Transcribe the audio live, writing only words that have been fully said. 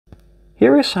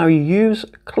Here is how you use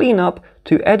cleanup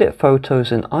to edit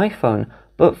photos in iPhone.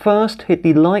 But first, hit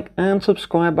the like and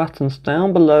subscribe buttons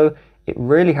down below. It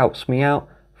really helps me out.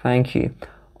 Thank you.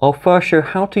 I'll first show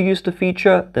how to use the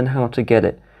feature, then how to get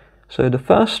it. So the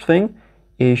first thing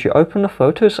is you open the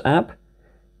Photos app,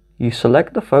 you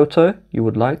select the photo you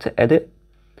would like to edit,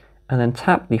 and then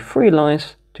tap the three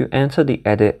lines to enter the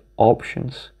edit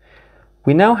options.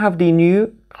 We now have the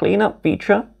new cleanup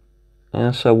feature,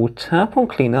 and so we'll tap on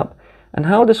cleanup, and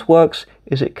how this works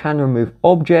is it can remove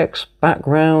objects,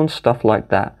 backgrounds, stuff like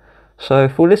that. So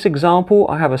for this example,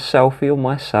 I have a selfie of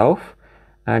myself,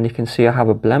 and you can see I have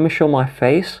a blemish on my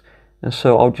face, and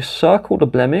so I'll just circle the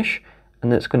blemish,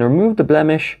 and it's going to remove the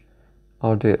blemish.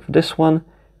 I'll do it for this one,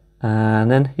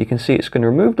 and then you can see it's going to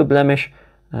remove the blemish,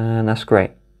 and that's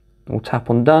great. We'll tap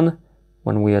on done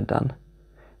when we are done.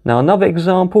 Now another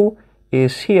example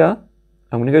is here.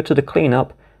 I'm going to go to the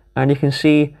cleanup, and you can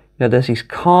see there's these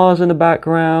cars in the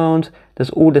background, there's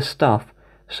all this stuff.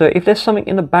 So if there's something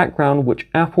in the background which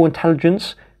Apple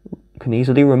Intelligence can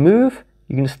easily remove,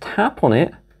 you can just tap on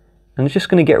it, and it's just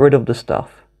going to get rid of the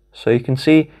stuff. So you can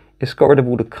see it's got rid of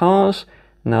all the cars.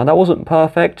 Now that wasn't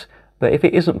perfect, but if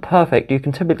it isn't perfect, you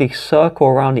can typically circle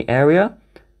around the area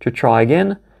to try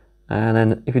again. And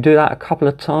then if you do that a couple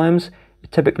of times,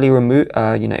 it typically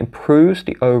improves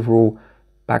the overall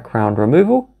background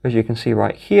removal, as you can see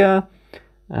right here.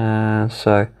 And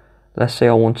so let's say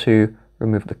I want to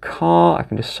remove the car, I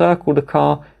can just circle the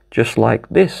car just like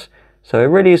this. So it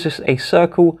really is just a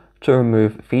circle to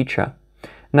remove feature.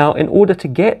 Now in order to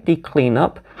get the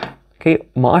cleanup, okay,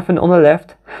 my iPhone on the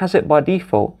left has it by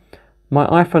default. My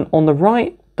iPhone on the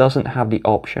right doesn't have the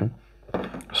option.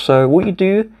 So what you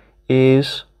do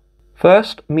is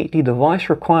first meet the device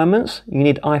requirements. You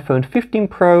need iPhone 15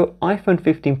 Pro, iPhone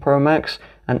 15 Pro Max,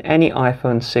 and any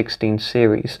iPhone 16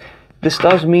 series. This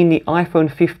does mean the iPhone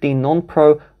 15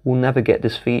 non-Pro will never get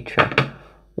this feature.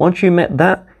 Once you met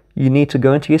that, you need to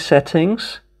go into your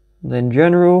settings, then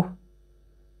general,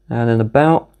 and then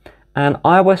about. And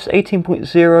iOS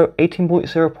 18.0,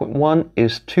 18.0.1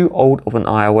 is too old of an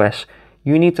iOS.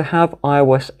 You need to have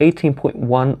iOS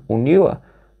 18.1 or newer.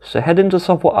 So head into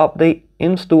software update,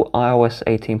 install iOS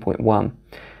 18.1.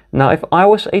 Now if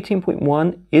iOS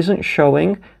 18.1 isn't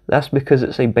showing, that's because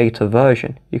it's a beta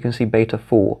version. You can see beta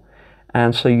 4.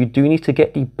 And so you do need to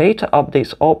get the beta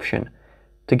updates option.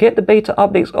 To get the beta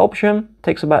updates option,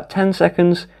 takes about 10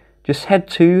 seconds. Just head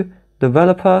to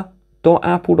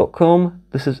developer.apple.com.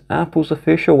 This is Apple's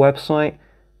official website.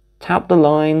 Tap the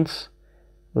lines,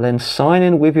 then sign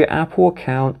in with your Apple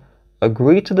account,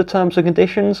 agree to the terms and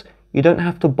conditions. You don't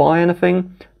have to buy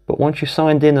anything, but once you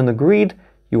signed in and agreed,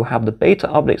 you will have the beta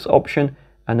updates option,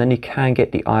 and then you can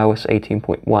get the iOS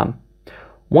 18.1.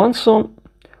 Once on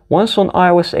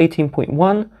iOS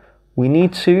 18.1, we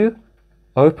need to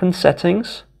open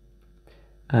settings,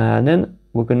 and then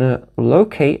we're going to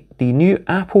locate the new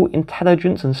Apple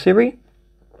Intelligence and Siri.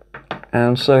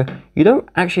 And so you don't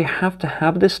actually have to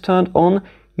have this turned on.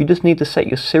 You just need to set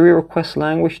your Siri request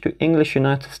language to English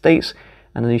United States,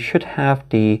 and then you should have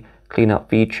the cleanup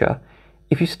feature.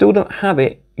 If you still don't have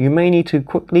it, you may need to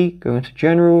quickly go into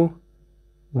General,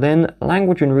 then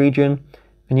Language and Region,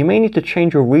 and you may need to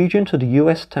change your region to the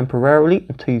US temporarily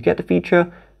until you get the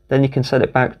feature. Then you can set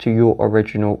it back to your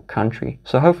original country.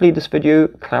 So hopefully this video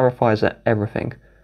clarifies everything.